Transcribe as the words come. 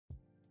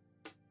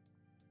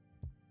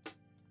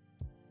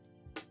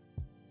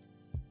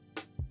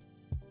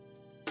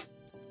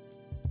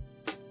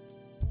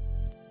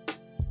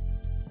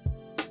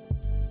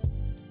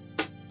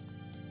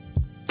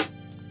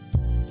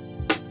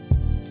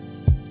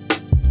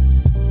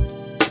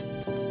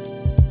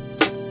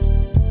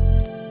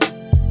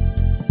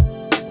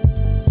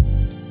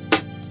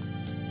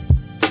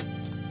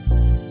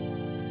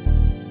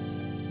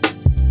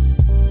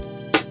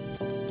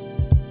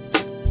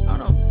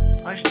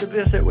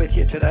with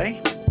you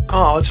today.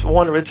 Oh, it's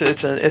wonderful.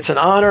 It's an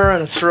honor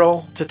and a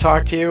thrill to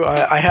talk to you.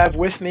 I have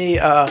with me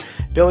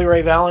Billy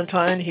Ray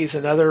Valentine. He's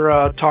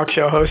another talk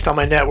show host on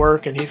my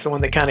network, and he's the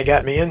one that kind of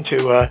got me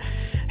into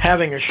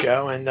having a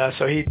show. And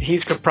so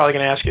he's probably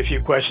going to ask you a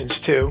few questions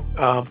too.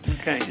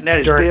 Okay, and that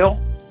is Bill?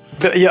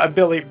 Yeah,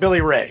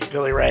 Billy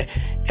Ray.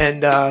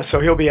 And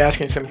so he'll be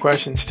asking some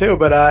questions too.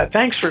 But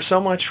thanks so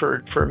much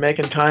for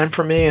making time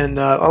for me. And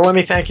let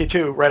me thank you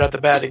too, right off the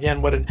bat.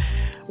 Again, what an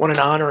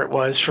honor it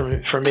was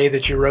for me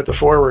that you wrote the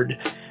foreword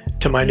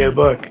to my new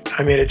book.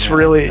 I mean, it's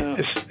really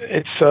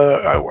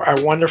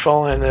it's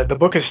wonderful, and the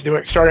book is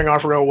starting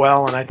off real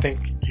well. And I think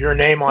your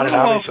name on it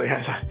obviously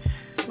has.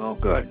 Oh,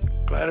 good.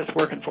 Glad it's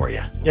working for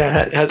you.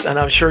 Yeah, and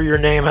I'm sure your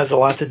name has a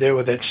lot to do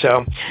with it.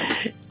 So.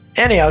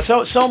 Anyhow,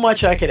 so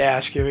much I could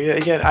ask you.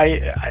 Again,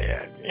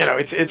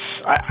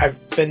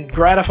 I've been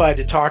gratified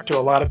to talk to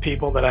a lot of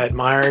people that I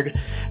admired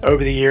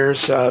over the years,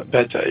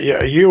 but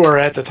you are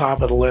at the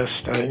top of the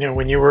list.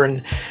 When you were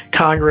in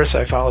Congress,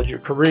 I followed your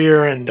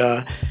career, and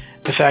the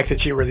fact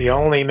that you were the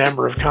only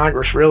member of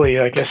Congress, really,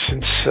 I guess,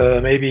 since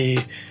maybe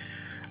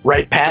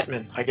Wright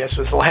Patman, I guess,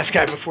 was the last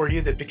guy before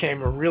you that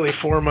became a really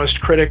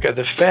foremost critic of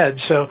the Fed.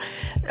 So,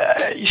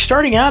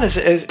 starting out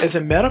as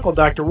a medical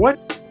doctor,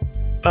 what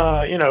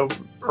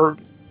or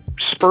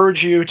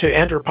spurred you to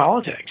enter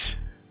politics?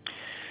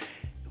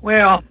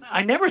 Well,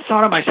 I never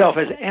thought of myself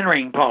as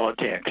entering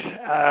politics.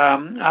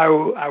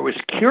 I was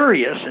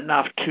curious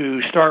enough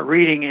to start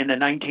reading in the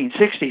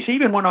 1960s,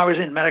 even when I was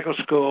in medical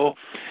school.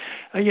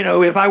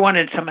 If I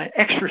wanted some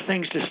extra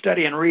things to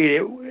study and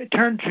read, it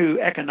turned to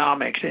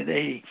economics. In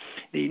the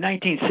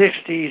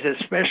 1960s,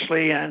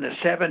 especially, and the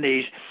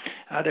 70s,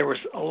 there was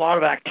a lot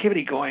of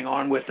activity going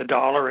on with the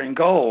dollar and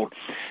gold.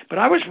 But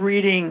I was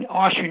reading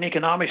Austrian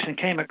economics and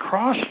came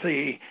across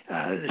the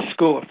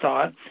school of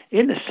thought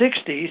in the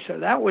 60s, so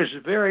that was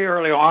very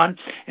early on,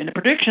 and the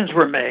predictions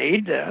were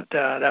made that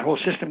that whole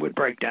system would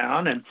break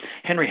down, and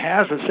Henry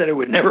Hazlitt said it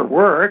would never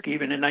work,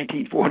 even in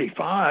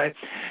 1945.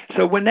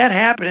 So when that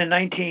happened in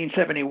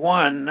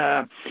 1971,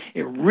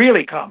 it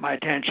really caught my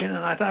attention,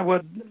 and I thought,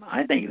 well,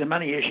 I think the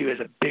money issue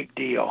is a big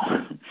deal.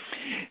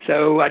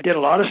 So I did a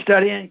lot of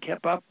studying,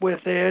 kept up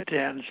with it,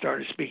 and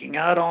started speaking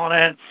out on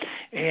it,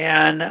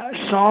 and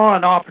saw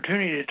an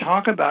opportunity to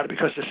talk about it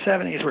because the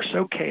 70s were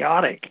so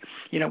chaotic.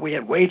 We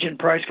had wage and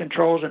price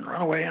controls and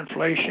runaway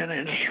inflation,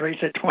 interest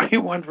rates at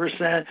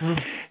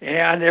 21%,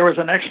 and there was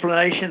an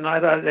explanation. I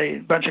thought a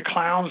bunch of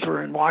clowns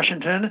were in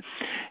Washington,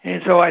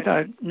 and so I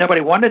thought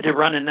nobody wanted to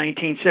run in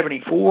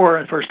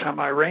 1974, the first time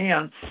I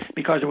ran,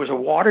 because it was a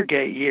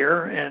Watergate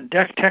year, and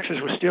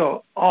Texas was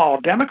still all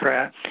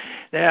Democrat,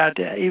 that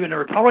even the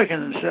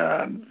Republicans,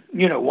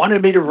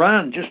 wanted me to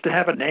run just to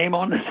have a name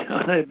on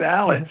the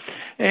ballot.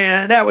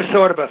 And that was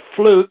sort of a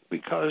fluke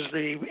because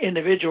the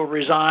individual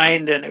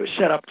resigned and it was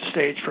set up the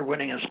stage for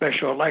winning a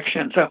special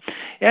election. So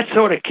that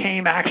sort of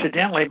came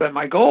accidentally, but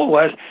my goal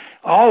was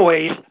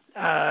always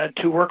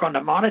to work on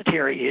the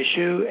monetary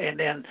issue. And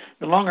then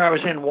the longer I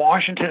was in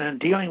Washington and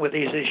dealing with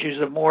these issues,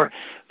 the more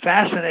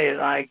fascinated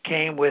I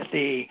came with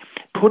the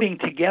putting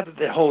together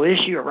the whole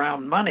issue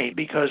around money,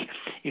 because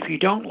if you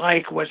don't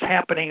like what's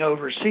happening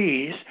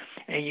overseas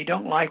and you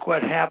don't like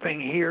what's happening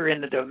here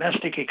in the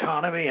domestic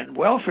economy and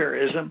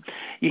welfareism,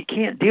 you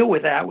can't deal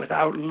with that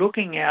without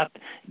looking at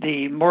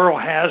the moral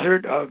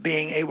hazard of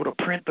being able to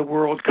print the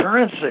world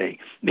currency.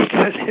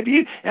 Because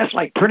that's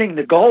like printing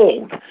the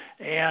gold.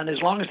 And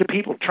as long as the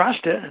people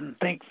trust it and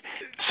think.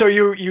 So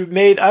you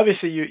made,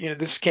 obviously,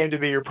 this came to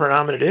be your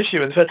predominant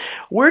issue. And so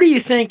where do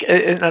you think,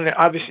 and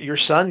obviously your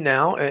son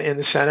now in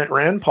the Senate,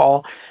 Rand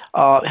Paul,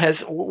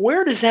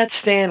 where does that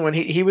stand when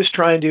he was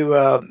trying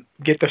to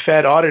get the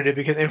Fed audited?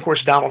 Because, of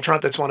course, Donald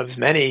Trump, that's one of his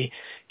many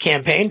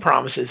campaign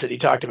promises that he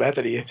talked about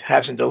that he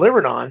hasn't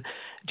delivered on.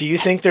 Do you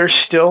think there's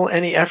still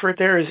any effort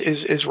there?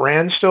 Is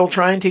Rand still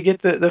trying to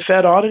get the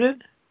Fed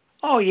audited?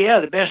 Oh, yeah,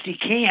 the best he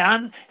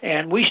can,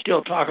 and we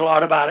still talk a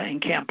lot about it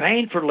in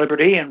Campaign for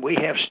Liberty, and we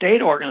have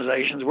state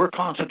organizations. We're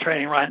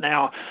concentrating right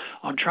now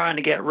on trying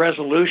to get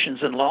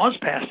resolutions and laws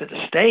passed at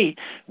the state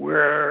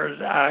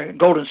where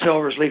gold and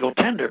silver is legal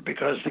tender,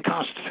 because the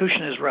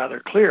Constitution is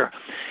rather clear.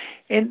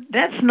 And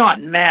that's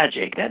not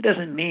magic. That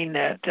doesn't mean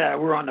that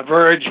we're on the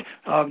verge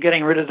of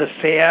getting rid of the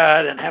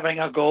Fed and having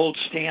a gold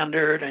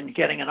standard and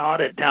getting an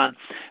audit done.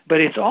 But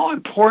it's all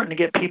important to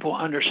get people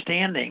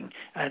understanding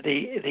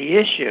the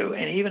issue.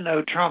 And even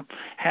though Trump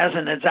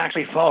hasn't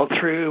exactly followed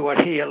through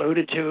what he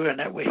alluded to and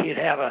that he'd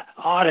have an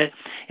audit,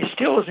 it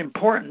still is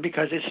important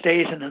because it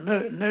stays in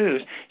the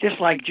news.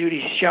 Just like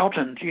Judy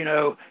Shelton,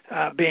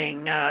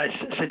 being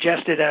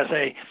suggested as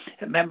a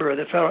member of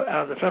the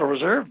Federal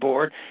Reserve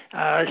Board.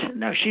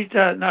 No, she's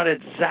not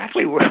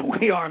exactly where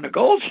we are in the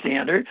gold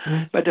standard,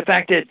 but the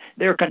fact that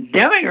they're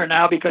condemning her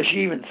now because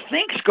she even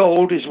thinks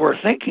gold is worth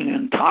thinking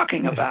and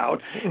talking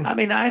about. I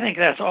mean, I think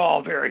that's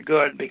all very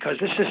good because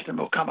this system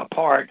will come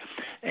apart.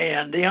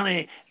 And the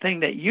only thing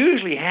that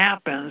usually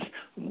happens,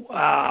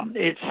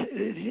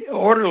 it's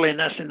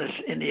orderliness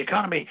in the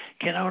economy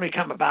can only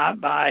come about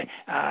by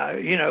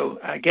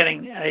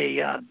getting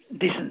a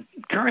decent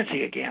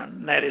currency again.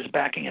 And that is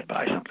backing it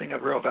by something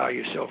of real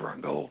value, silver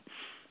and gold.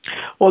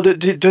 Well,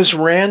 does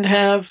Rand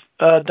have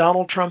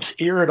Donald Trump's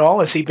ear at all?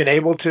 Has he been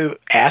able to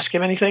ask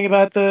him anything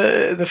about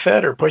the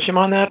Fed or push him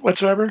on that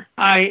whatsoever?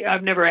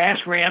 I've never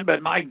asked Rand,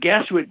 but my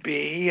guess would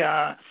be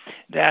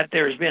that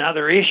there's been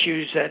other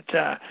issues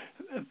that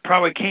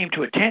probably came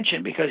to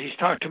attention because he's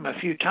talked to him a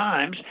few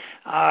times,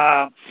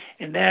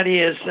 and that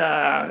is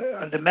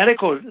the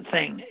medical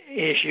thing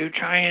issue,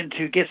 trying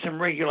to get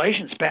some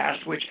regulations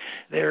passed, which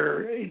they've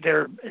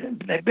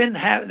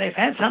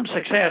had some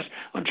success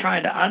on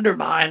trying to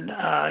undermine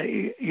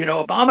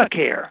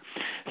Obamacare.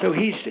 So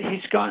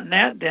he's gotten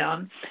that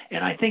done,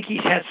 and I think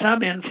he's had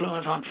some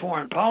influence on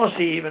foreign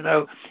policy, even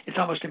though it's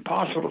almost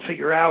impossible to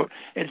figure out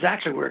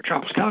exactly where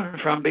Trump's coming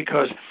from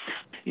because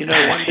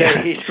one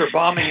day he's for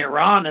bombing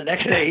Iran, the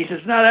next day he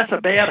says, no, that's a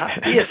bad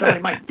idea,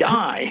 somebody might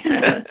die.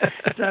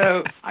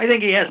 So I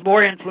think he has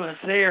more influence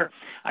there.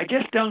 I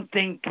just don't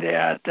think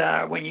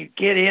that when you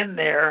get in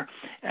there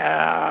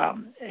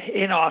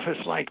in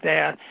office like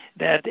that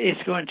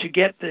it's going to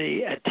get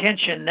the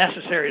attention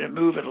necessary to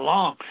move it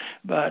along.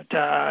 But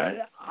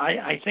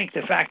I think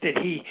the fact that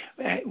he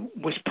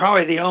was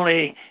probably the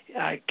only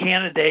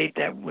candidate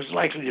that was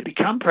likely to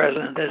become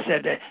president that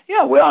said that,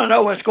 we ought to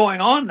know what's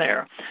going on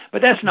there.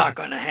 But that's not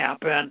going to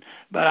happen.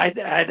 But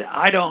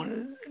I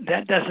don't.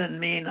 That doesn't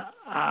mean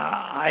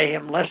I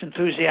am less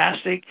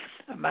enthusiastic.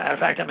 Matter of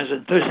fact, I'm as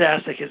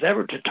enthusiastic as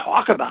ever to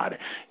talk about it,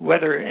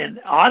 whether in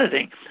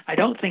auditing. I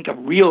don't think a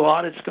real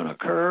audit is going to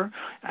occur.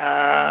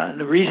 And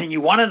the reason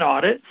you want an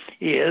audit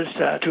is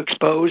to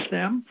expose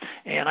them.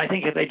 And I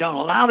think if they don't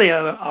allow the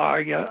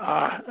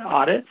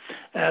audit,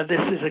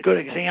 this is a good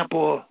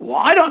example of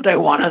why don't they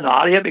want an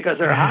audit, because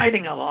they're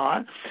hiding a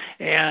lot.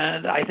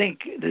 And I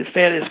think the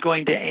Fed is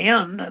going to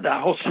end, the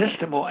whole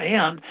system will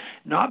end,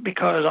 not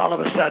because all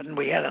of a sudden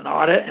we had an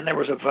audit and there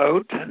was a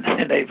vote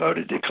and they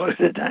voted to close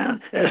it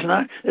down. It's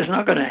not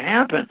going to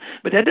happen.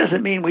 But that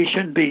doesn't mean we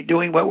shouldn't be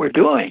doing what we're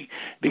doing,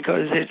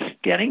 because it's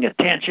getting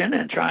attention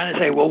and trying to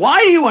say, well,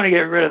 why do you want to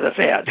get rid of the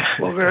Fed?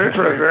 Well,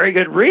 for a very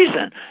good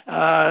reason.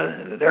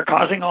 They're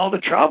causing all the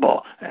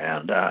trouble.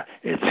 And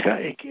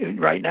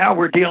right now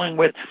we're dealing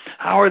with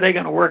how are they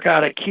going to work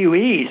out a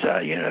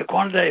QEs?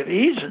 Quantitative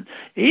easing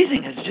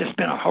has just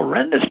been a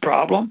horrendous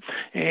problem.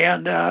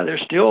 And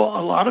there's still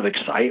a lot of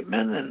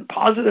excitement and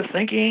positive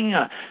thinking.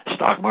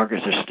 Stock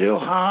markets are still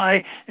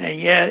high, and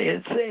yet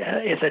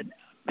it's a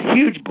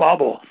huge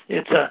bubble.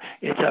 It's a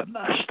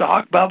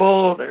stock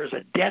bubble. There's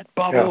a debt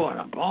bubble and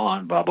a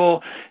bond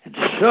bubble, and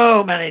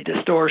so many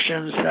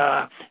distortions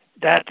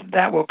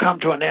that will come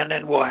to an end,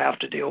 and we'll have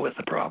to deal with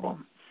the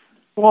problem.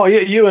 Well,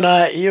 you and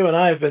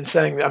I have been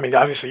saying. I mean,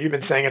 obviously, you've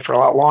been saying it for a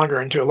lot longer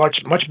and to a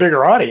much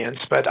bigger audience.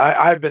 But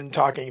I've been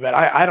talking about.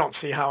 I don't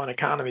see how an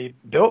economy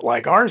built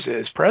like ours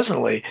is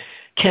presently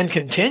can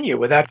continue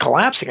without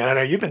collapsing. And I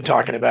know you've been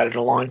talking about it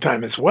a long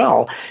time as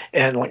well,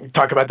 and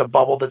talk about the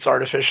bubble that's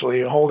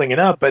artificially holding it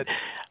up. But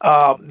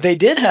they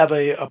did have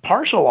a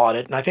partial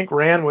audit, and I think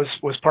Rand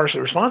was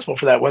partially responsible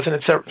for that, wasn't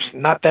it? So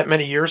not that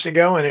many years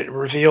ago, and it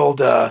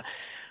revealed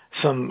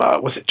some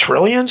was it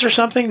trillions or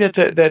something that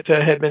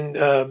had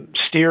been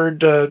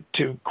steered to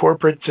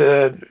corporate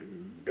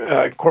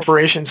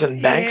corporations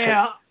and banks.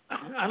 Yeah,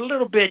 a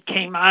little bit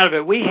came out of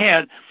it. We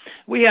had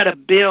a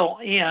bill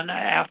in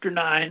after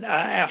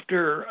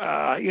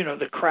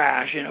the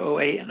crash in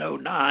 2008 and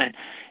 2009,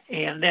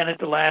 and then at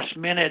the last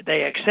minute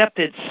they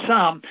accepted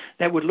some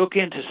that would look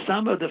into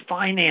some of the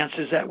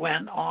finances that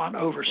went on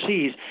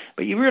overseas.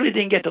 But you really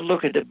didn't get to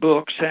look at the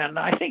books, and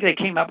I think they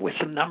came up with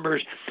some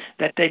numbers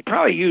that they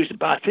probably used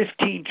about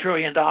 $15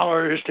 trillion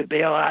to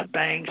bail out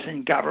banks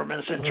and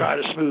governments and try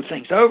to smooth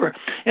things over.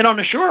 And on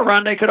the short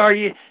run, they could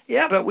argue,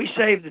 yeah, but we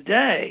saved the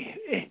day.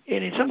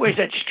 And in some ways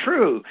that's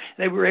true.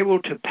 They were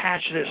able to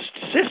patch this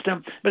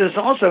system, but it's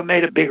also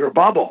made a bigger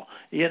bubble.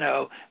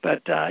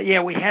 But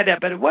we had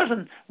that, but it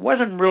wasn't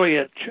really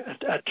a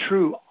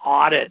true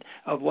audit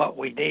of what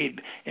we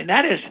need. And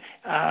that is,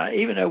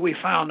 even though we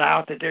found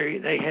out that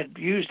they had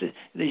used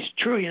these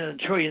trillions and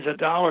trillions of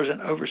dollars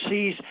in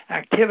overseas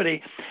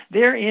activity,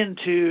 they're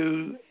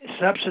into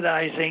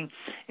subsidizing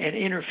and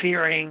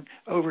interfering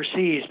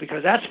overseas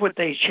because that's what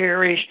they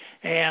cherish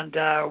and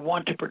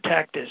want to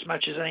protect as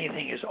much as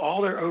anything is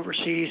all their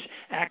overseas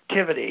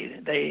activity.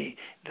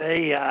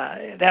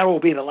 That will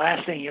be the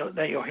last thing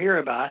that you'll hear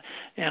about,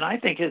 and I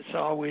think it's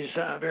always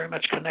very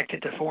much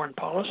connected to foreign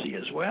policy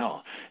as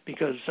well,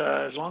 because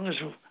as long as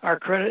our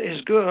credit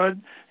is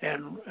good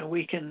and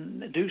we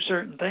can do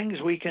certain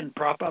things, we can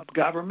prop up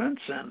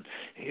governments, and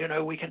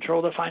we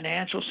control the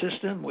financial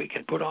system, we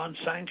can put on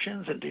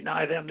sanctions and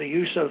deny them the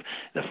use of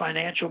the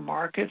financial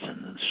markets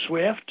and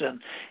SWIFT,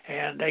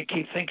 and they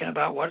keep thinking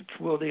about what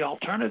will the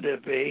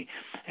alternative be,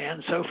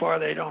 and so far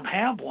they don't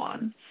have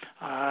one.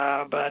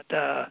 but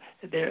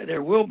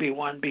there will be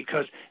one,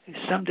 because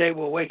someday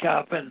we'll wake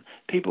up and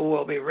people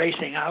will be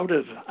racing out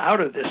of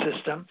the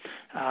system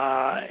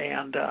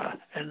and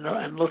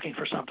looking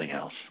for something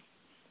else.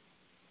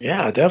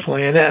 Yeah,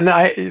 definitely. And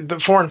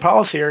the foreign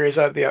policy area is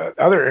the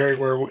other area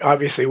where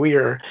obviously we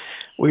are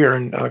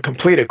in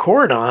complete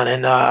accord on.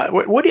 And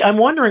I'm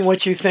wondering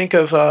what you think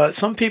of.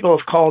 Some people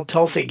have called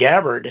Tulsi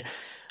Gabbard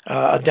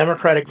a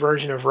Democratic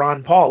version of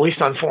Ron Paul, at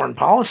least on foreign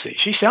policy.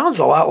 She sounds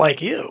a lot like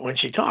you when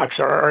she talks.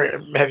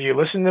 Or have you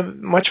listened to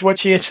much of what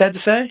she has said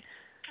to say?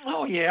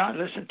 Oh, yeah, I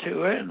listened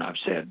to it, and I've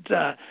said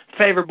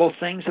favorable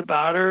things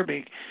about her,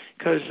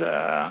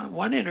 because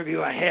one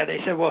interview I had, they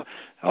said, well,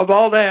 of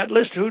all that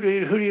list, who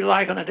do you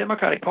like on the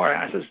Democratic Party?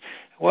 I says,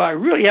 well, I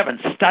really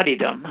haven't studied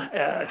them.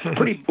 It's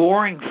pretty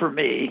boring for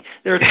me.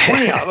 There are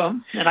 20 of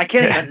them, and I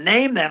can't even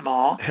name them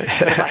all.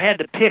 If I had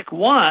to pick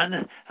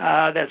one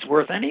that's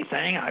worth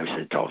anything, I would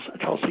say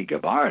Tulsi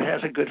Gabbard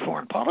has a good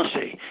foreign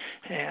policy.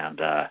 And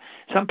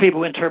some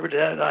people interpreted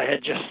that I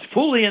had just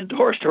fully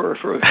endorsed her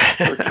for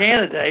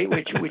candidate,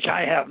 which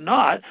I have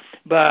not.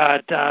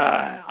 But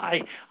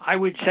I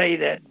would say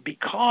that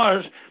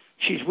because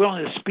she's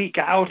willing to speak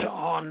out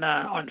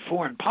on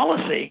foreign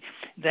policy,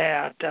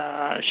 that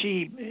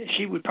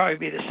she would probably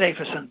be the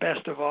safest and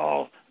best of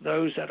all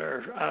those that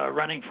are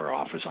running for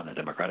office on the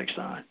Democratic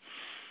side.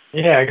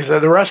 Yeah,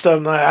 because the rest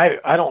of them,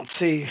 I don't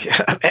see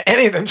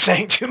any of them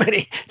saying too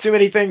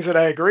many things that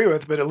I agree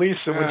with. But at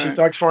least when she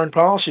talks foreign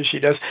policy, she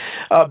does.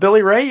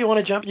 Billy Ray, you want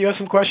to jump? You have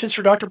some questions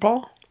for Dr.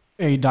 Paul?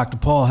 Hey, Dr.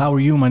 Paul, how are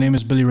you? My name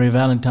is Billy Ray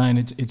Valentine.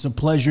 It's a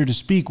pleasure to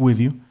speak with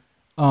you.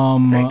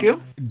 Thank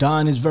you.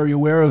 Don is very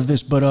aware of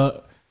this,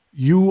 but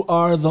you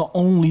are the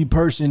only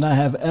person I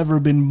have ever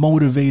been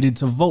motivated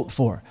to vote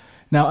for.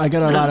 Now, I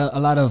got a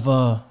lot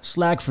of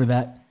slack for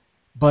that,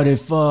 but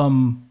if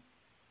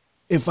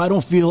I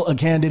don't feel a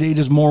candidate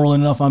is moral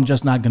enough, I'm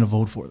just not going to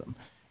vote for them.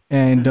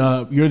 And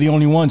you're the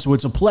only one, so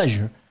it's a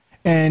pleasure.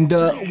 And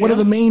one of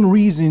the main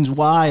reasons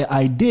why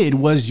I did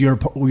was your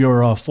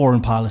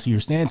foreign policy,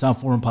 your stance on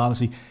foreign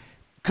policy,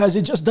 because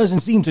it just doesn't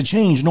seem to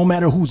change no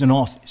matter who's in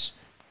office.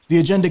 The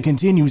agenda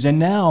continues, and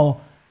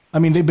now, I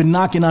mean, they've been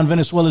knocking on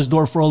Venezuela's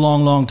door for a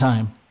long, long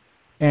time.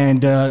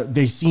 And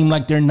they seem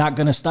like they're not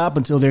going to stop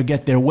until they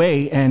get their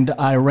way. And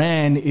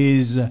Iran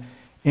is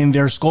in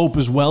their scope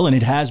as well, and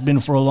it has been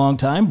for a long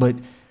time. But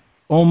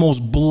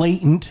almost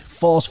blatant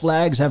false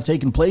flags have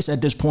taken place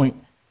at this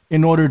point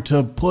in order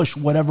to push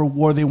whatever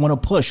war they want to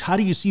push. How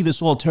do you see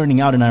this all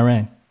turning out in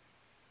Iran?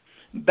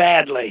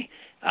 Badly.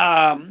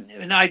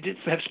 And I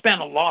have spent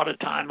a lot of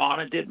time on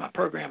it, did my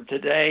program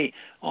today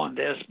on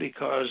this,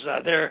 because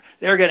they're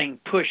getting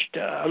pushed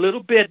a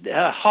little bit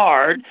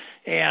hard,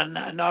 and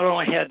not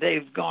only had they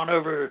gone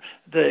over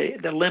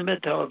the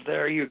limit of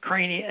their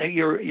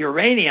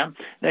uranium,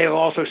 they have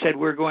also said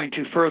we're going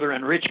to further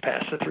enrich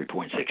past the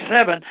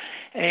 3.67,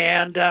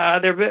 and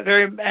they're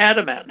very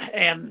adamant.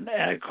 And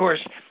of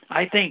course,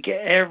 I think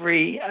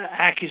every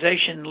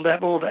accusation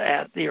leveled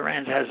at the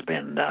Iranians has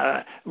been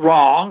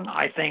wrong.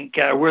 I think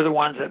we're the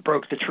ones that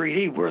broke the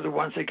treaty. We're the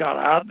ones that got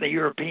out. The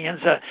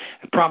Europeans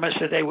promised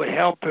that they would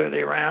help the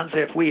Iranians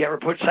if we ever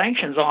put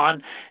sanctions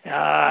on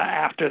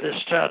after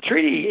this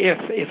treaty,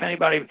 if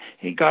anybody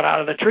got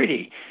out of the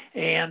treaty.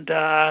 And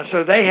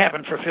so they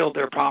haven't fulfilled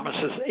their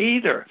promises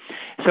either.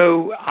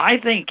 So I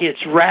think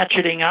it's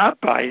ratcheting up.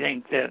 I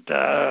think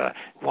that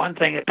one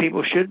thing that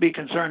people should be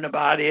concerned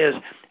about is,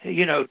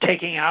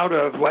 taking out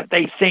of what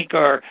they think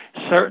are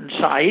certain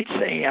sites,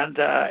 and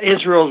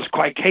Israel is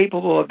quite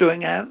capable of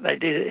doing that. They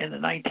did it in the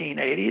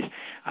 1980s.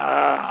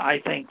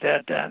 I think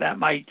that that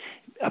might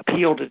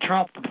appeal to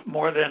Trump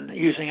more than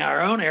using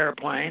our own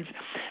airplanes.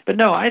 But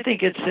no, I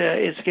think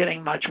it's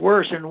getting much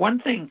worse. And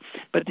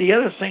the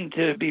other thing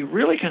to be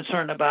really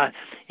concerned about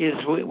is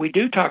we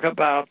do talk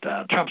about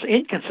Trump's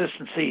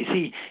inconsistencies.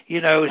 He,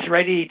 is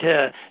ready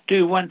to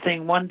do one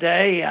thing one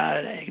day.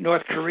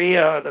 North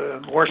Korea are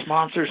the worst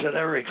monsters that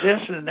ever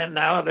existed, and then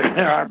now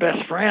they're our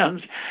best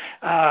friends.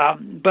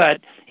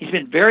 But he's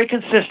been very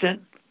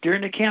consistent.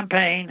 During the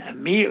campaign,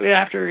 immediately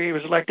after he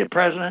was elected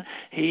president,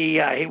 he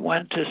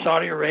went to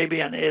Saudi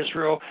Arabia and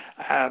Israel,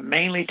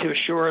 mainly to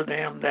assure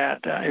them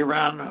that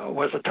Iran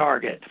was a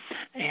target.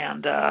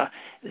 And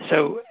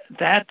so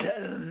that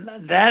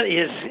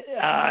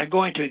is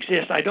going to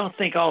exist. I don't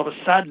think all of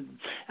a sudden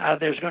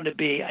there's going to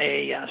be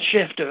a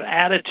shift of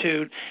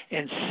attitude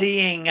in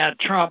seeing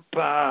Trump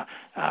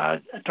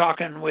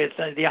talking with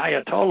the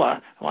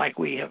Ayatollah like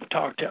we have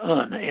talked to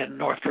Un in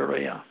North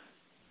Korea.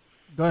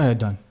 Go ahead,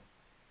 Don.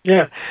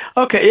 Yeah.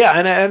 Okay. Yeah.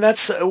 And that's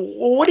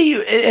what do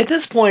you at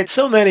this point?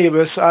 So many of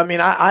us. I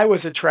mean, I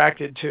was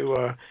attracted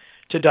to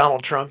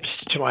Donald Trump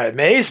to my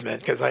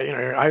amazement, because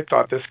I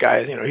thought this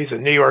guy, he's a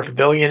New York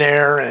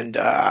billionaire, and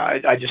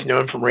I just knew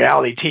him from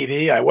reality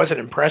TV. I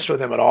wasn't impressed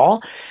with him at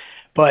all,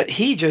 but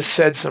he just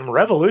said some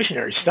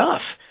revolutionary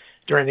stuff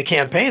during the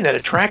campaign that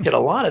attracted a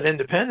lot of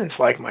independents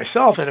like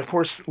myself, and of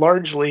course,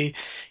 largely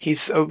he's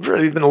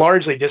really been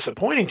largely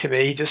disappointing to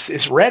me.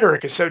 His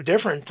rhetoric is so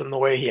different from the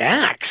way he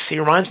acts. He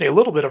reminds me a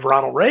little bit of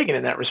Ronald Reagan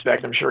in that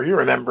respect. I'm sure you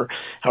remember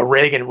how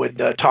Reagan would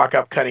talk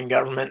up cutting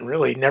government and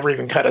really never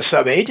even cut a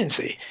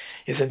sub-agency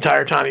his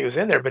entire time he was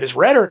in there. But his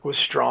rhetoric was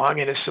strong,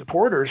 and his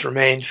supporters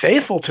remained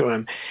faithful to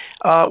him.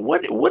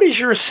 What is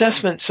your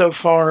assessment so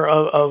far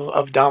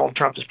of Donald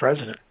Trump as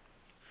president?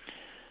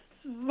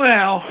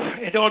 Well,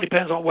 it all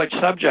depends on which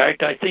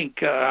subject. I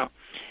think that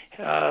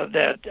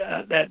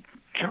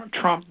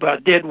Trump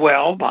did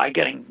well by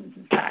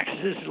getting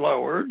taxes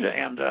lowered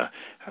and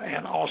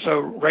also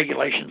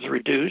regulations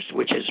reduced,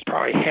 which has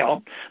probably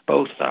helped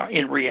both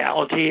in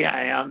reality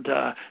and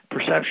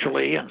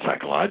perceptually and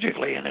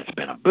psychologically, and it's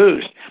been a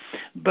boost.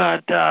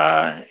 But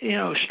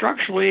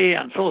structurally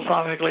and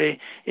philosophically,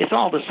 it's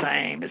all the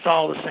same. It's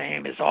all the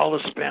same. It's all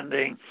the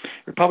spending.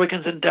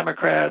 Republicans and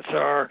Democrats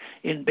are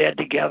in bed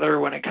together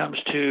when it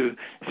comes to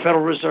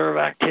Federal Reserve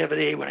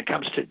activity, when it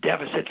comes to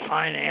deficit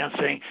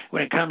financing,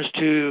 when it comes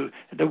to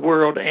the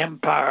world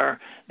empire.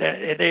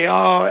 They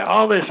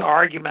all this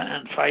argument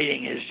and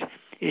fighting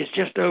is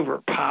just over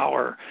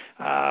power.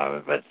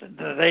 But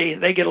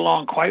they get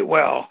along quite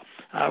well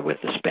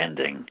with the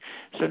spending.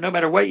 So no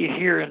matter what you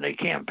hear in the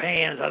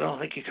campaigns, I don't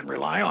think you can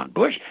rely on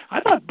Bush.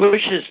 I thought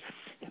Bush's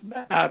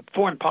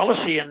foreign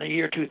policy in the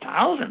year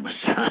 2000 was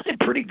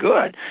pretty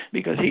good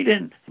because he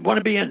didn't want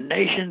to be a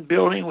nation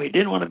building. We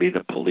didn't want to be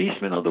the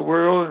policeman of the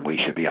world, and we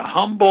should be a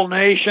humble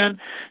nation.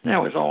 And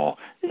that was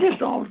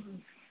just all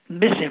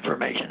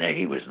misinformation.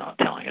 He was not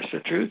telling us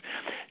the truth.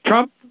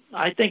 Trump,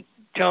 I think,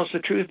 tells the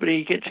truth, but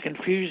he gets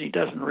confused. He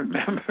doesn't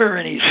remember,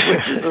 and he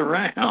switches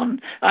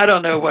around. I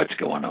don't know what's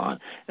going on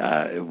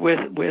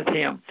with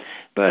him.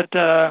 But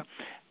the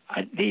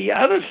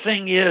other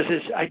thing is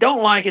I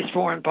don't like his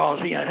foreign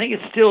policy. I think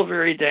it's still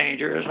very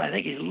dangerous. I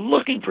think he's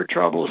looking for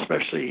trouble,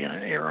 especially in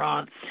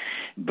Iran.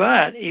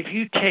 But if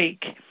you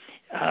take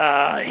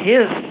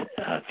his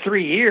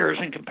 3 years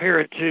and compare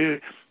it to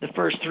the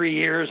first 3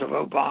 years of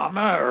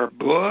Obama or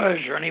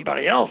Bush or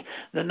anybody else,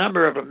 the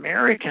number of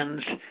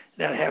Americans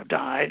that have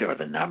died or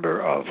the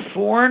number of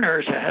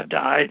foreigners that have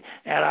died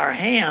at our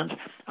hands,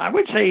 I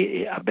would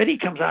say I bet he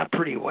comes out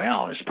pretty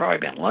well. It's probably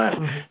been less,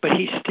 but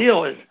he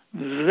still is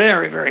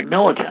very, very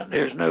militant.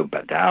 There's no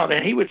doubt.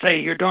 And he would say,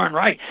 you're darn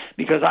right,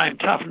 because I'm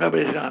tough.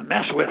 Nobody's going to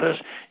mess with us.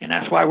 And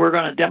that's why we're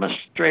going to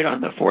demonstrate on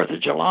the 4th of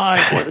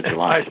July. 4th of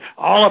July is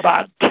all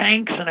about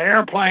tanks and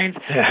airplanes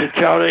to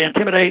try to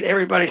intimidate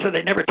everybody so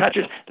they never touch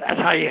us. That's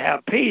how you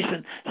have peace.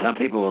 And some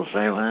people will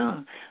say,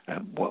 well,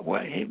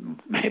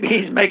 maybe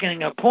he's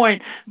making a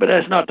point, but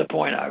that's not the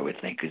point I would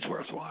think is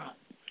worthwhile.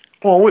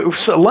 Well,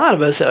 a lot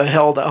of us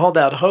held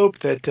out hope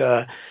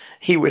that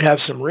he would have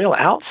some real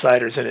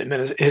outsiders in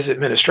his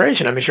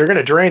administration. I mean, if you're going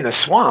to drain the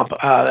swamp,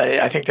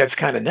 I think that's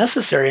kind of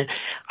necessary. And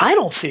I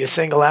don't see a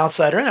single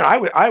outsider in it.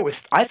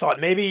 I thought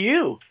maybe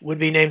you would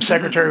be named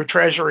Secretary of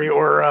Treasury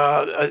or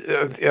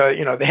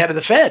the head of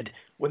the Fed.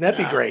 Wouldn't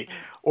that be great?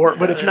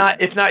 But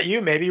if not you,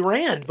 maybe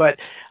Rand. But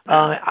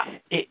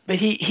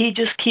he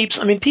just keeps.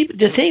 I mean,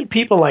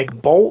 people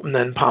like Bolton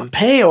and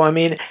Pompeo. I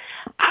mean,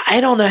 I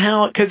don't know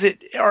how, because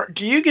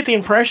do you get the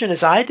impression,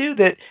 as I do,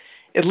 that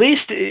at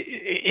least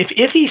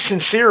if he's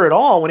sincere at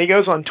all, when he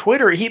goes on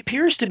Twitter, he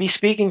appears to be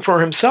speaking for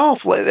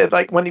himself,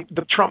 like when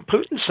the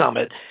Trump-Putin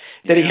summit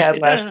that he had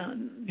last.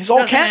 He's all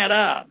doesn't add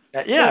up.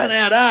 Yeah. Doesn't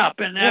add up,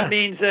 and that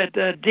means that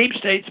the deep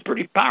state's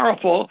pretty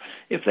powerful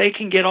if they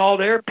can get all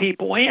their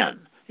people in.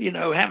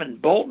 Having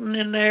Bolton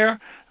in there.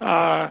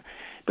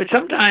 But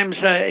sometimes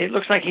it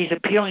looks like he's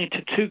appealing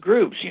to two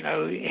groups.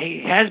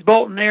 He has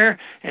Bolton there,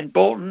 and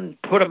Bolton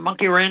put a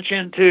monkey wrench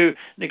into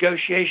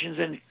negotiations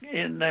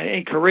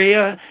in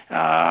Korea,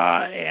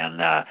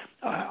 and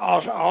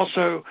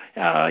also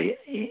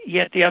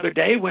yet the other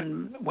day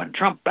when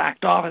Trump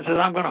backed off and said,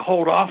 "I'm going to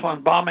hold off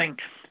on bombing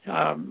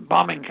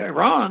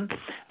Iran,"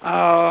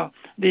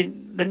 the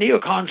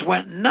neocons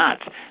went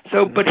nuts.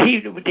 So, but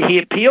he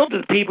appealed to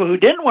the people who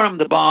didn't want him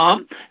to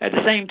bomb. At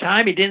the same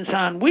time, he didn't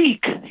sound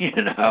weak.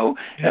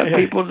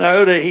 People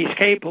know that he's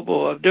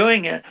capable of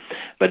doing it.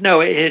 But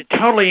no, it's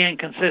totally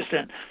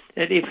inconsistent.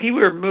 That if he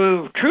were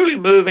truly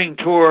moving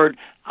toward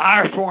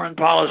our foreign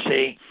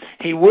policy,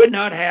 he would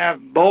not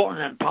have Bolton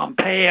and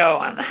Pompeo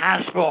and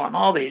Haspel and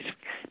all these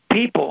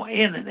people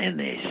in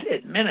this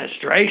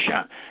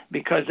administration,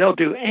 because they'll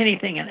do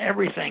anything and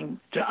everything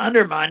to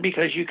undermine,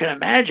 because you can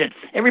imagine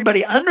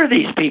everybody under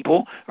these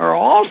people are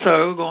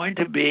also going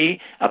to be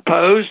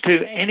opposed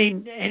to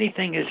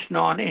anything that's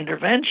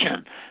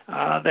non-intervention.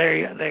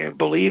 They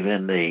believe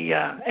in the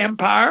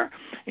empire,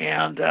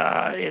 and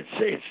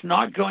it's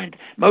not going to,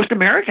 most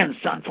Americans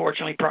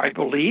unfortunately probably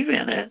believe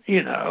in it,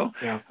 in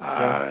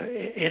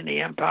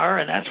the empire,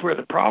 and that's where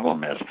the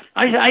problem is.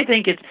 I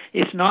think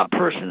it's not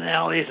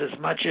personalities as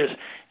much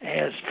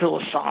as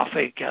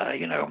philosophic.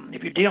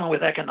 If you're dealing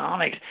with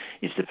economics,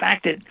 it's the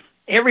fact that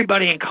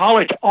everybody in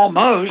college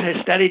almost has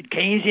studied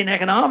Keynesian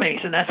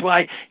economics, and that's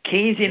why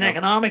Keynesian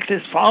economics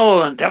is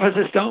followed, and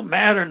deficits don't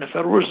matter, and the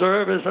Federal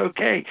Reserve is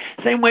okay.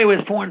 Same way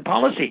with foreign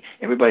policy.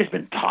 Everybody's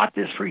been taught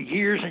this for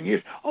years and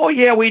years. Oh,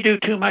 yeah, we do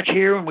too much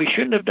here, and we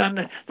shouldn't have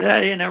done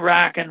that in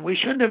Iraq, and we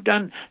shouldn't have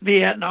done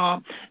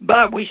Vietnam,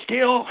 but we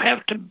still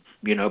have to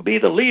be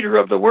the leader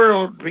of the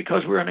world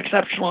because we're an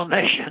exceptional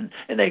nation,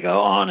 and they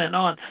go on and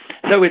on.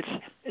 So it's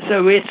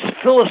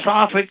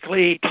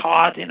philosophically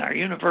taught in our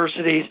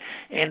universities,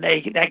 and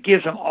that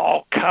gives them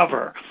all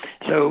cover.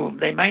 So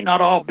they might not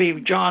all be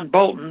John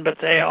Bolton, but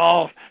they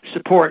all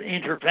support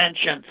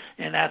intervention,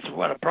 and that's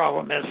what a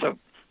problem is. So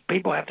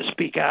people have to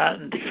speak out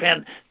and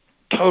defend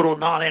total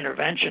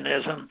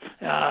non-interventionism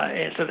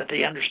so that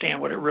they understand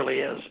what it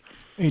really is.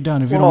 Hey,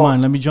 Don, if you don't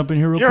mind, let me jump in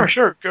here real quick.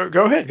 Sure.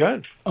 Go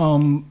ahead.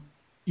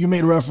 You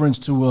made reference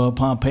to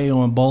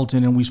Pompeo and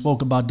Bolton, and we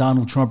spoke about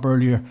Donald Trump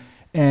earlier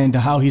and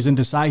how he's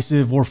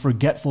indecisive or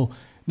forgetful.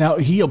 Now,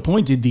 he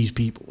appointed these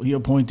people. He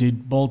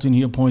appointed Bolton.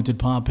 He appointed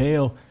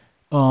Pompeo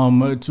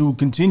to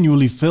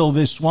continually fill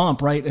this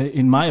swamp, right?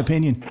 In my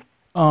opinion,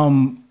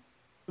 the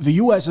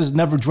U.S. has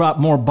never dropped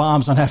more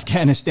bombs on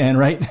Afghanistan,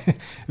 right,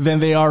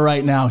 than they are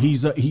right now.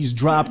 He's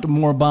dropped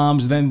more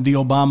bombs than the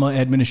Obama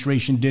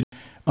administration did.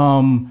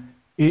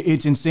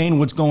 It's insane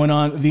what's going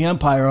on. The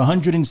empire,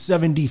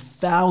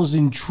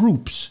 170,000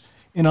 troops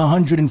in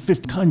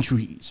 150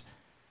 countries.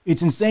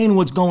 It's insane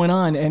what's going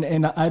on.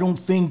 And I don't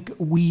think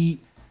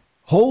we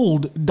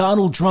hold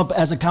Donald Trump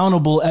as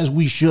accountable as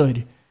we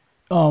should.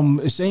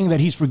 Saying that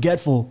he's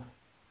forgetful,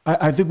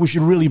 I think we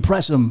should really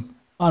press him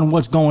on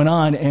what's going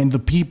on and the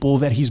people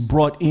that he's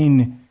brought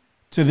in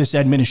to this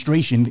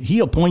administration. He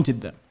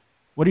appointed them.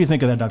 What do you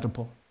think of that, Dr.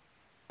 Paul?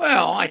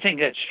 Well, I think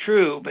that's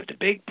true, but the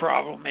big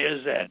problem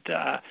is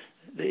that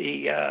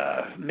the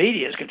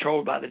media is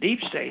controlled by the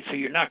deep state, so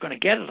you're not going to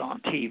get it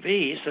on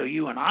TV. So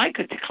you and I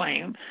could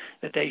claim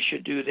that they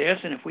should do this,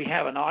 and if we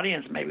have an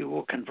audience, maybe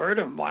we'll convert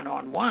them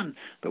one-on-one,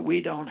 but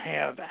we don't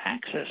have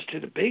access to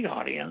the big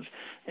audience,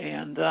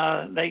 and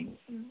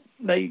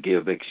they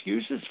give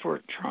excuses for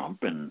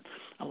Trump and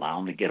allow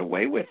him to get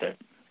away with it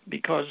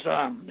because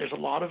there's a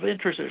lot of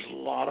interest, there's a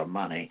lot of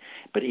money.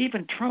 But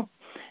even Trump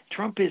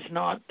is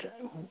not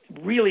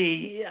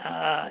really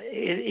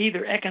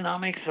either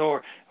economics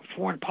or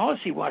foreign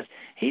policy-wise.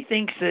 He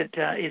thinks that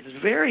it's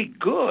very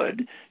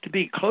good to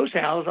be close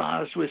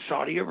allies with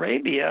Saudi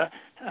Arabia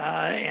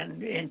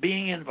and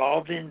being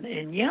involved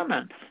in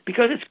Yemen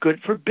because it's good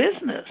for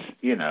business,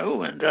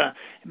 And as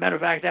a matter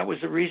of fact, that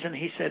was the reason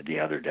he said the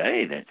other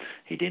day that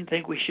he didn't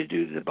think we should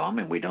do the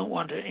bombing. We don't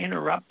want to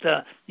interrupt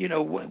we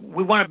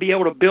want to be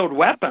able to build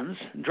weapons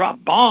and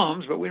drop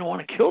bombs, but we don't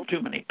want to kill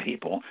too many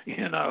people,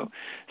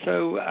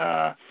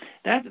 So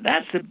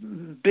that's the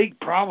big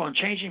problem.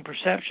 Changing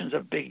perception is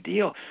a big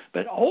deal,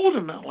 but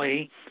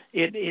ultimately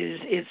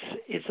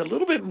it's a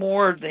little bit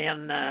more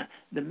than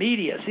the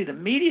media. See, the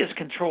media is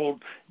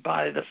controlled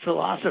by the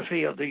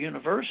philosophy of the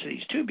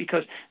universities too,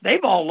 because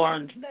they've all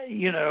learned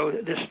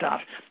this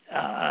stuff.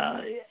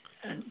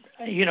 In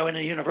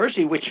a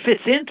university, which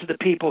fits into the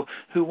people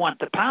who want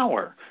the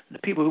power. The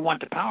people who want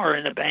the power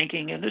in the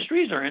banking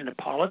industries or in the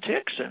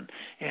politics,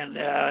 and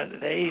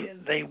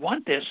they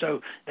want this,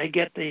 so they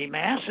get the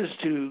masses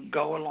to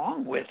go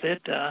along with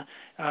it,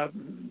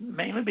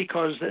 mainly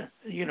because the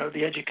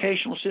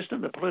educational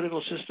system, the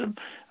political system,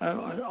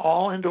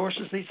 all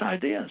endorses these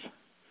ideas.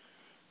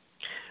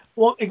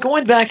 Well,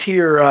 going back to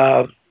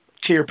your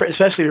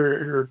especially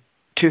your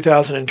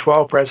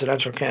 2012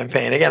 presidential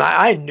campaign. Again,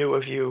 I knew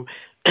of you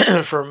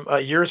from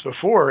years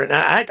before, and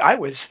I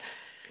was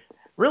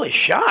really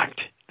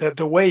shocked that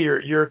the way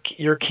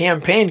your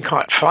campaign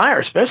caught fire,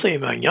 especially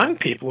among young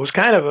people, was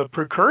kind of a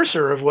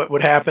precursor of what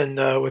would happen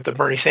with the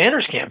Bernie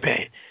Sanders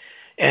campaign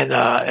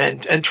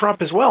and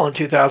Trump as well in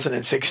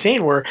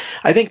 2016, where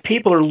I think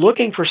people are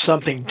looking for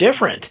something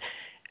different.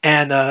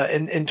 And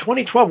in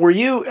 2012, were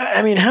you?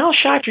 I mean, how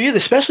shocked are you,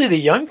 especially the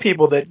young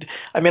people that?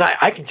 I mean,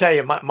 I can tell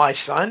you, my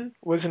son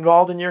was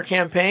involved in your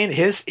campaign.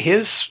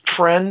 His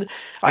friend,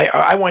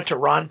 I went to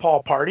Ron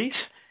Paul parties,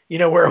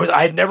 where it was.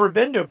 I'd never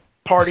been to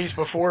parties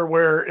before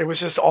where it was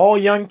just all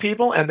young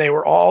people and they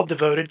were all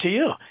devoted to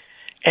you.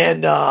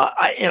 And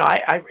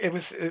it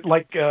was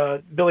like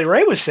Billy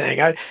Ray was saying.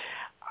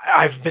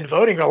 I've been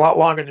voting a lot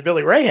longer than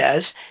Billy Ray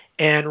has,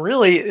 and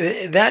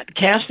really that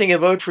casting a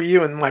vote for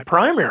you in my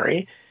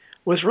primary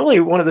was really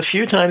one of the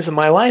few times in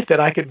my life that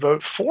I could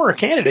vote for a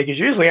candidate, because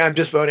usually I'm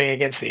just voting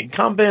against the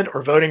incumbent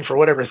or voting for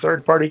whatever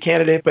third-party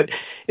candidate, but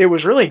it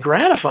was really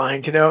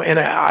gratifying to know, and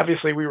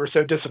obviously we were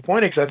so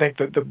disappointed because I think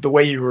that the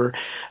way you were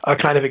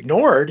kind of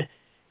ignored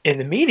in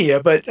the media,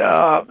 but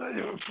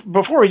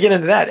before we get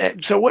into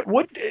that, so what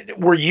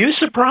were you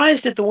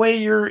surprised at the way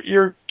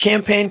your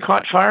campaign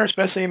caught fire,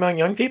 especially among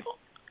young people?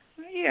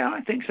 Yeah,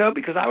 I think so,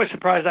 because I was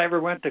surprised I ever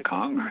went to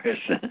Congress.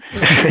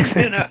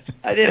 I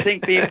didn't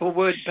think people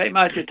would pay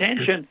much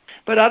attention,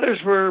 but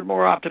others were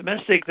more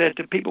optimistic that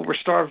the people were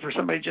starved for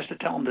somebody just to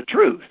tell them the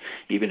truth,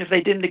 even if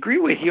they didn't agree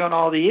with you on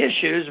all the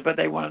issues, but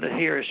they wanted to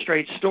hear a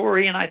straight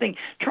story. And I think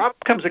Trump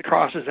comes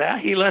across as that.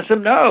 He lets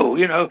them know.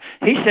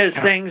 He says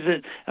things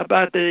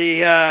about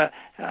the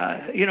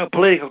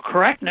political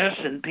correctness,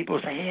 and people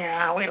say,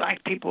 yeah, we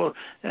like people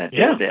that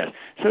do this.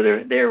 So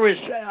there was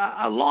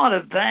a lot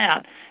of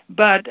that.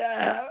 But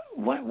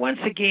once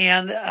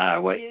again,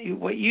 what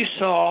you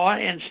saw,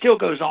 and still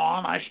goes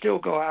on, I still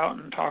go out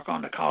and talk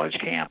on the college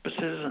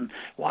campuses and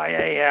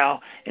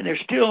YAL, and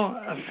there's still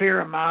a fair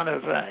amount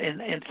of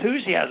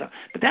enthusiasm.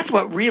 But that's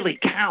what really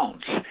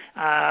counts.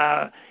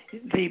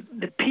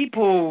 The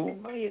people,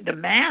 the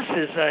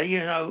masses,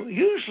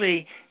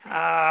 usually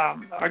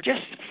are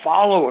just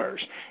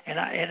followers,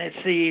 and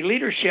it's the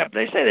leadership.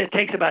 They say that it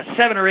takes about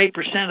 7 or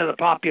 8% of the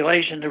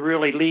population to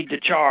really lead the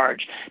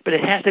charge, but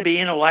it has to be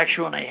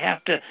intellectual, and they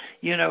have to,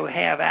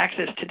 have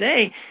access.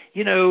 Today,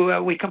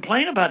 we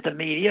complain about the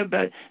media,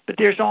 but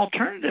there's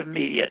alternative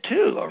media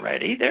too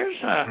already. There's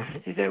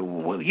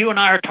you and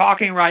I are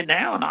talking right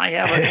now, and I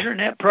have an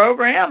internet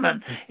program,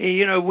 and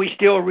we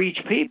still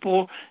reach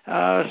people.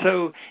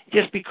 So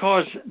just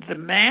because the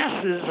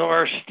masses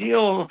are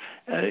still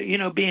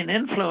being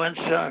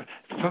influenced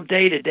from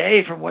day to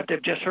day from what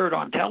they've just heard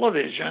on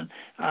television,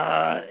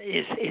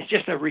 is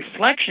just a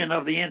reflection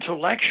of the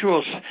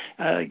intellectual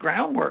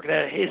groundwork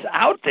that is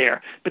out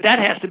there. But that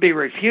has to be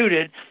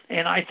refuted,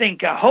 and I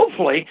think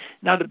hopefully,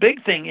 now the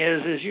big thing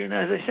is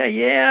they say,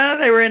 yeah,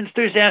 they were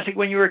enthusiastic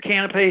when you were a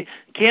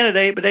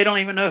candidate, but they don't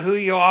even know who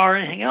you are or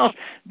anything else.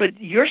 But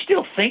you're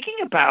still thinking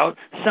about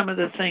some of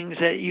the things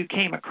that you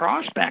came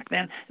across back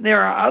then.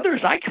 There are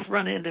others. I can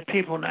run into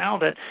people now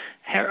that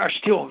are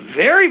still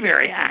very,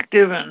 very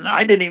active, and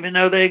I didn't even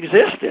know they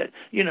existed,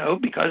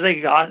 because they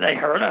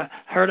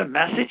heard a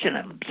message and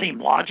it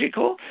seemed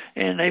logical,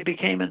 and they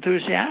became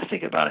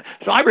enthusiastic about it.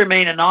 So I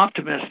remain an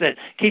optimist that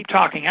keep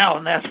talking out,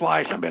 and that's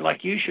why somebody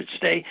like you should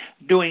stay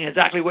doing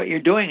exactly what you're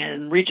doing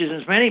and reaches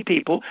as many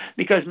people,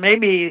 because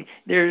maybe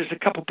there's a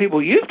couple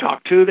people you've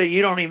talked to that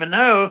you don't even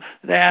know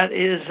that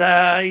is,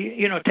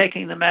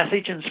 taking the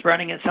message and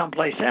spreading it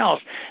someplace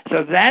else.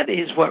 So that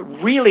is what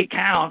really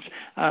counts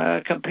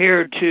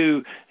compared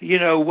to,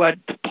 what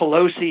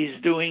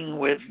Pelosi's doing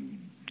with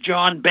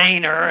John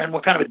Boehner and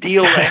what kind of a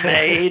deal they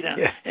made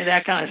and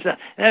that kind of stuff.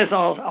 That is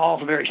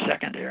all very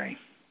secondary.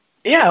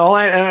 Yeah, well,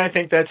 I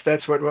think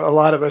that's what a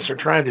lot of us are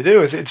trying to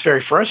do. Is it's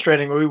very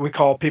frustrating. We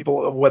call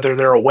people whether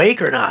they're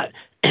awake or not,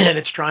 and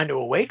it's trying to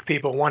awake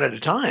people one at a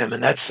time,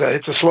 and that's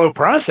it's a slow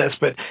process.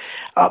 But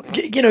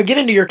get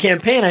into your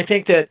campaign. I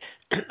think that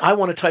I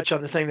want to touch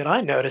on the thing that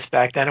I noticed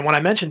back then, and when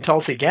I mentioned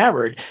Tulsi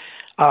Gabbard,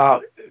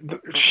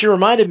 she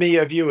reminded me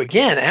of you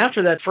again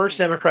after that first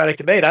Democratic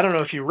debate. I don't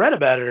know if you read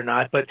about it or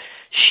not, but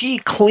she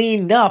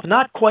cleaned up,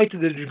 not quite to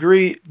the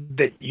degree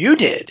that you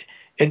did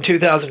in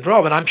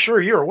 2012, and I'm sure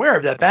you're aware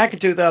of that. Back in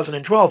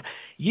 2012,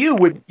 you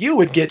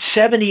would get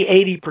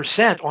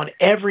 70-80% on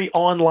every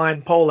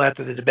online poll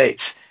after the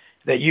debates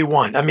that you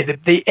won. I mean,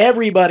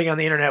 everybody on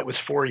the internet was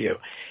for you.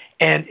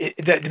 And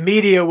the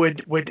media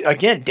would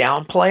again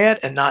downplay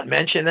it and not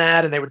mention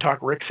that, and they would talk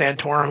Rick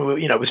Santorum,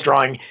 who was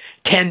drawing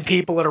 10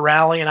 people at a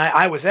rally, and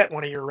I was at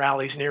one of your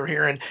rallies near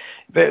here, and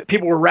the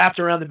people were wrapped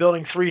around the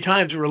building 3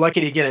 times. We were lucky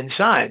to get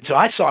inside, so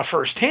I saw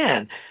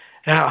firsthand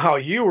how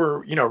you were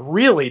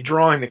really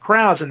drawing the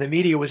crowds, and the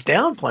media was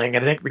downplaying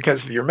it, I think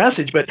because of your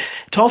message. But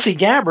Tulsi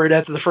Gabbard,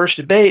 after the first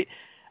debate,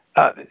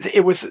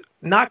 it was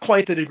not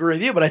quite the degree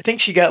of you, but I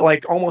think she got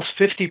like almost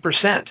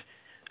 50%.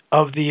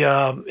 Of the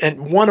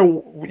and one,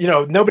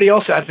 nobody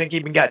else I think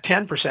even got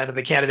 10% of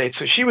the candidates.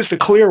 So she was the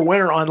clear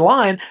winner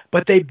online,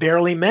 but they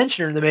barely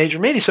mentioned her in the major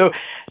media. So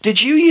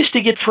did you used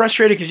to get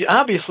frustrated because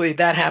obviously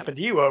that happened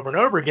to you over and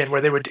over again,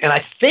 where they would, and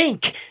I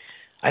think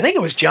it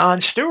was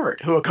Jon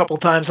Stewart who a couple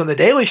times on the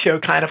Daily Show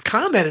kind of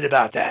commented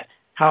about that.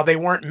 How they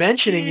weren't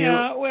mentioning you.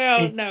 Yeah,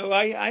 well, no,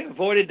 I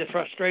avoided the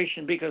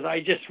frustration because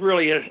I just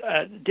really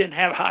didn't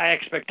have high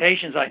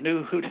expectations. I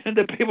knew who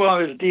the people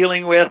I was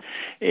dealing with.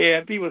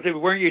 People said,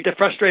 "Weren't you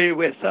frustrated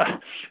with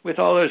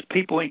all those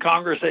people in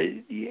Congress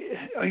that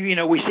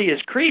we see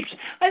as creeps?"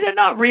 I said,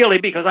 "Not really,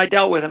 because I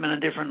dealt with them in a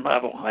different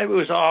level. It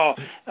was all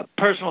a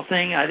personal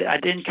thing. I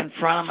didn't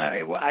confront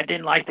them. I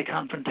didn't like the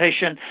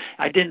confrontation.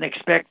 I didn't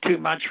expect too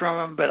much from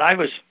them, but I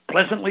was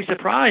pleasantly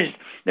surprised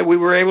that we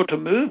were able to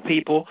move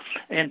people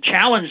and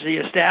challenge the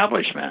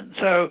establishment.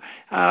 So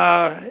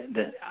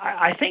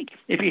I think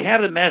if you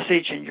have the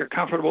message and you're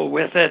comfortable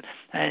with it,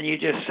 and you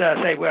just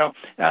say, well,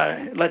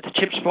 let the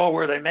chips fall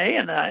where they may,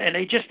 and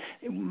they just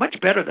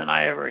much better than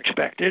I ever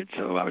expected.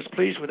 So I was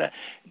pleased with that.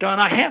 Don,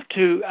 I have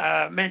to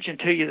mention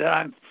to you that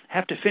I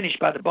have to finish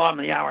by the bottom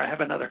of the hour. I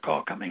have another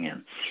call coming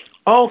in.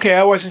 Okay,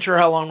 I wasn't sure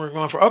how long we were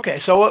going for.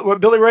 Okay, so what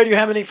Billy Ray, do you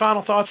have any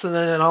final thoughts, and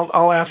then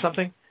I'll ask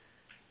something?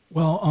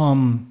 Well,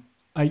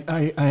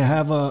 I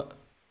have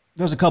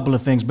there's a couple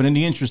of things, but in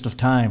the interest of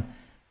time,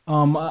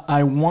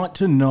 I want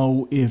to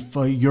know if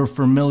you're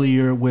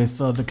familiar with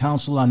the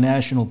Council on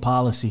National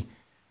Policy.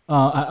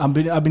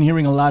 I've been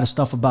hearing a lot of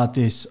stuff about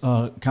this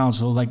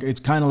council. Like it's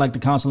kind of like the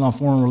Council on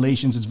Foreign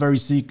Relations. It's very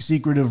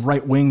secretive,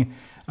 right wing.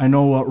 I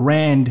know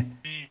Rand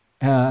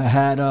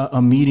had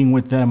a meeting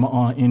with them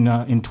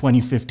in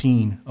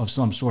 2015 of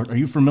some sort. Are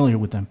you familiar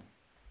with them?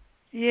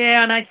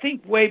 Yeah, and I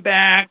think way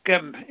back,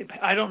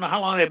 I don't know how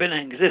long they've been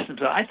in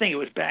existence, but I think it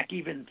was back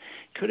even,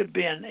 could have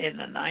been in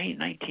the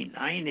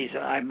 1990s.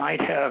 I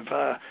might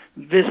have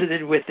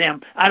visited with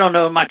them. I don't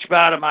know much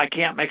about them. I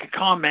can't make a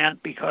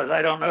comment because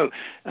I don't know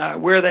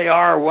where they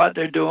are, what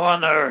they're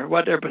doing, or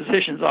what their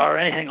positions are, or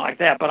anything like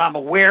that. But I'm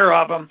aware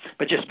of them,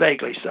 but just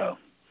vaguely so.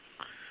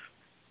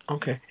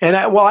 Okay. And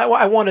I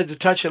wanted to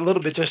touch a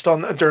little bit just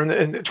on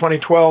in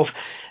 2012.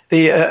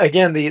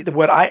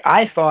 What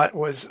I thought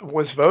was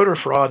voter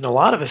fraud, and a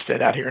lot of us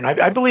did out here, and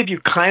I believe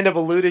you kind of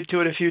alluded to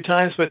it a few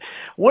times, but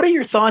what are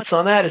your thoughts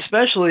on that,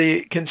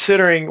 especially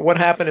considering what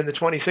happened in the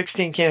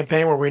 2016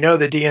 campaign where we know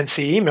the DNC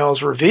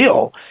emails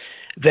reveal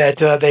that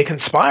they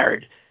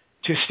conspired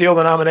to steal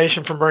the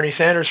nomination from Bernie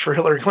Sanders for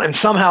Hillary Clinton.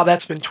 Somehow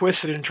that's been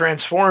twisted and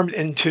transformed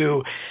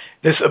into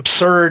this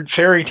absurd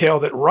fairy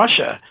tale that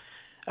Russia,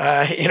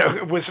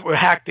 was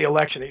hacked the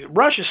election.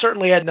 Russia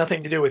certainly had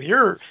nothing to do with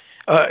your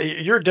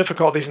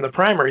difficulties in the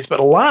primaries, but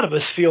a lot of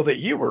us feel that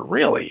you were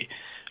really,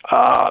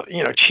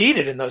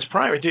 cheated in those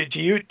primaries.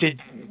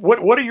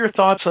 What are your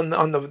thoughts on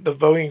the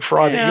voting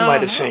fraud that you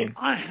might have seen?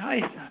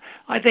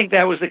 I think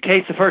that was the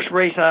case. The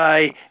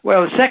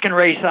second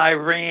race I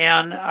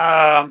ran,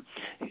 I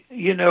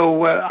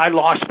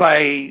lost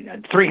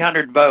by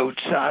 300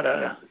 votes out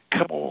of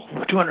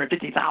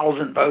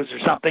 250,000 votes or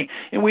something,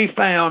 and we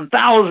found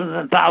thousands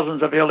and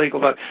thousands of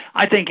illegal votes.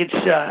 I think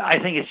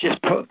it's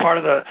just part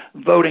of the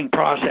voting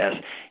process.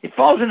 It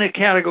falls in the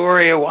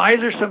category of why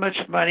is there so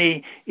much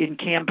money in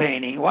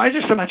campaigning? Why is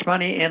there so much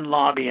money in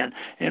lobbying?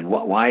 And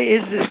why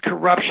is this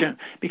corruption?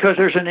 Because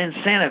there's an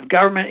incentive.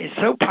 Government is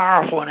so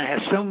powerful and it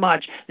has so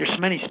much. There's so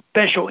many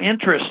special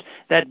interests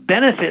that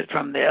benefit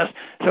from this.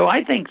 So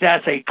I think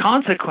that's a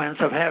consequence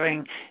of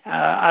having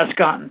us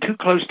gotten too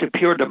close to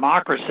pure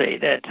democracy,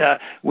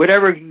 that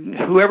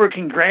whoever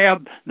can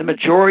grab the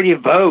majority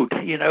vote,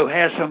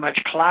 has so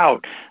much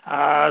clout.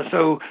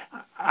 So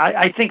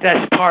I think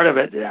that's part of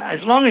it.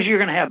 As long as you're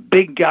going to have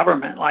big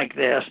government like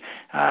this,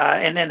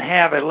 and then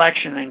have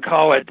election and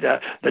call it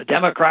the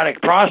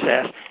democratic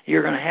process,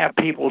 you're going to have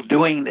people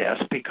doing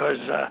this because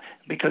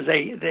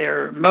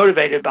they're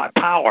motivated by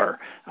power,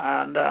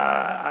 and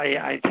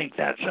I think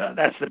that's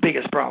the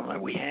biggest problem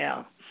that we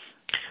have.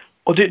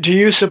 Well, do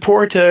you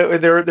support?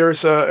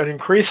 There's an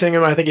increasing,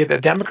 and I think the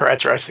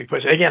Democrats are actually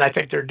pushing. Again, I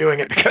think they're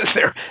doing it because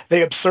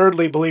they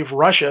absurdly believe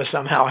Russia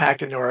somehow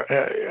hacked into our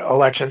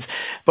elections.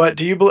 But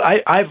do you?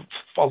 I've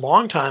a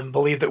long time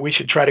believed that we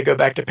should try to go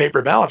back to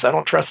paper ballots. I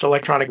don't trust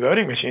electronic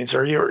voting machines.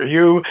 Are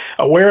you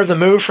aware of the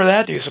move for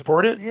that? Do you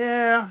support it?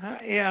 Yeah,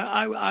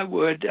 I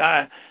would.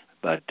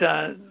 But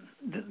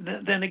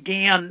then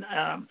again,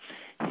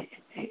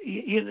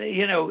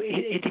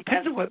 it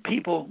depends on what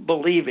people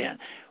believe in.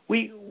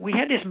 We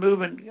had this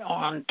movement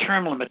on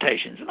term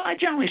limitations, and I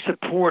generally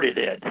supported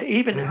it,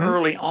 even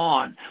early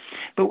on.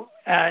 But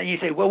you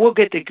say, well, we'll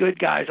get the good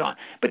guys on.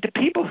 But the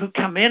people who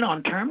come in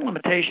on term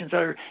limitations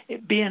are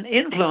being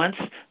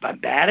influenced by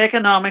bad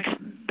economics,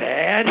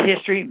 bad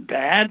history,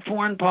 bad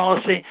foreign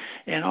policy,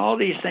 and all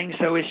these things.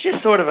 So it's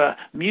just sort of a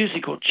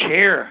musical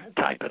chair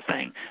type of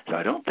thing. So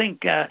I don't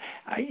think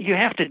you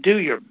have to do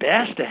your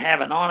best to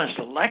have an honest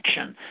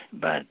election,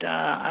 but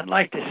I'd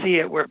like to see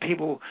it where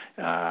people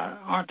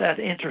aren't that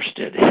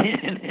interested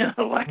in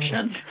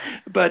elections,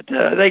 but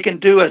they can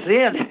do us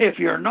in if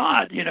you're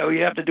not. You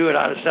have to do it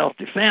out of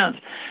self-defense.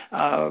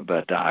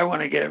 But I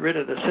want to get rid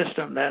of the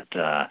system that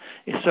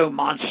is such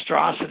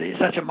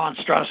a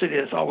monstrosity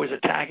that's always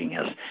attacking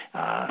us.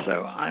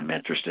 So I'm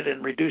interested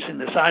in reducing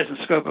the size and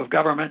scope of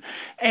government,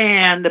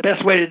 and the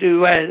best way to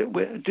do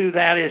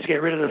that is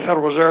get rid of the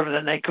Federal Reserve, and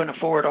then they couldn't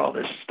afford all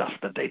this stuff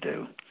that they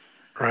do.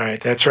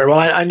 Right, that's right. Well,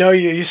 I know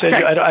you said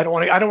okay. I don't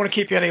want to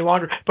keep you any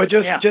longer, but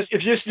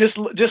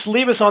just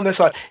leave us on this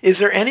thought. Is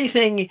there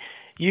anything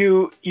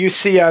you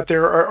see out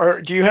there,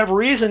 or do you have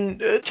reason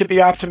to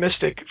be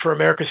optimistic for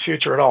America's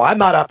future at all? I'm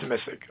not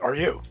optimistic. Are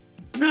you?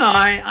 No,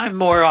 I'm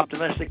more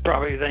optimistic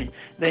probably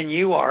than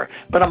you are,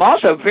 but I'm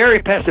also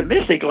very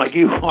pessimistic, like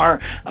you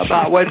are,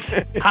 about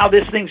how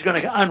this thing's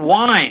going to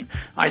unwind.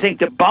 I think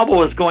the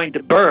bubble is going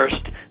to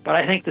burst, but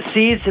I think the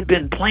seeds have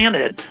been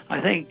planted.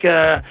 I think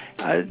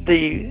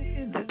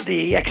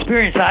the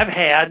experience I've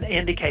had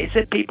indicates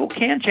that people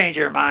can change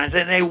their minds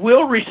and they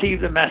will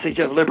receive the message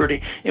of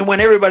liberty. And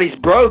when everybody's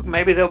broke,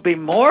 maybe they'll be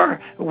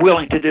more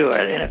willing to do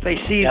it. And if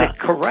they see the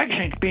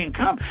correction being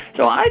come.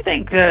 So I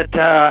think that,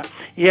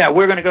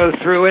 we're going to go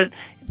through it.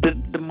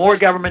 The more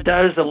government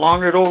does, the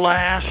longer it'll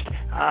last.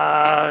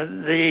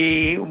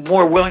 The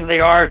more willing they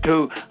are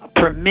to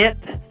permit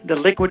the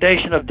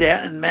liquidation of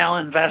debt and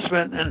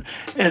malinvestment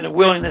and the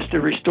willingness to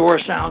restore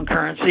sound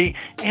currency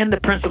and the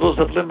principles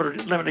of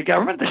limited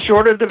government, the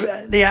shorter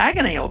the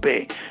agony will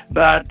be.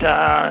 But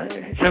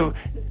so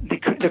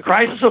the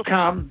crisis will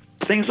come,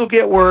 things will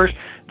get worse,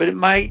 but it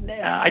might.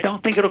 I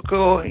don't think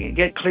it'll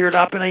get cleared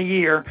up in a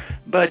year.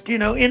 But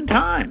in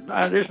time,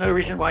 there's no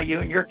reason why you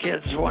and your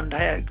kids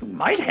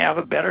might have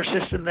a better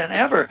system than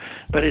ever.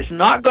 But it's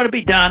not going to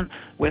be done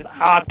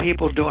without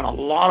people doing a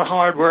lot of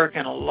hard work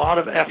and a lot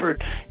of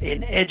effort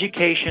in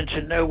education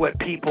to know what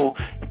people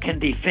can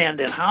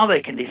defend and how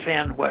they can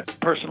defend what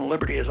personal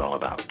liberty is all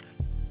about.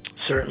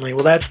 Certainly.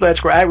 Well, that's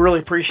great. I really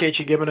appreciate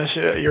you giving us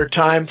your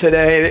time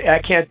today. I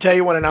can't tell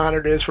you what an honor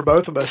it is for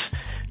both of us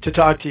to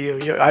talk to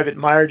you. I've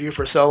admired you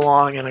for so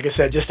long, and like I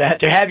said, just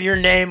to have your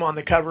name on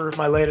the cover of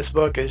my latest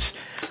book is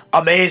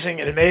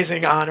amazing, an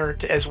amazing honor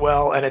as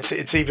well, and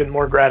it's even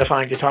more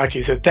gratifying to talk to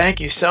you. So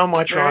thank you so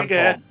much, Ron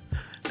Very good. Paul.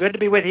 Good to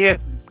be with you.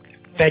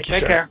 Thank you,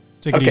 Take sir. care.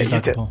 Take it easy,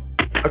 Dr. Paul.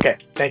 Okay,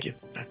 thank you.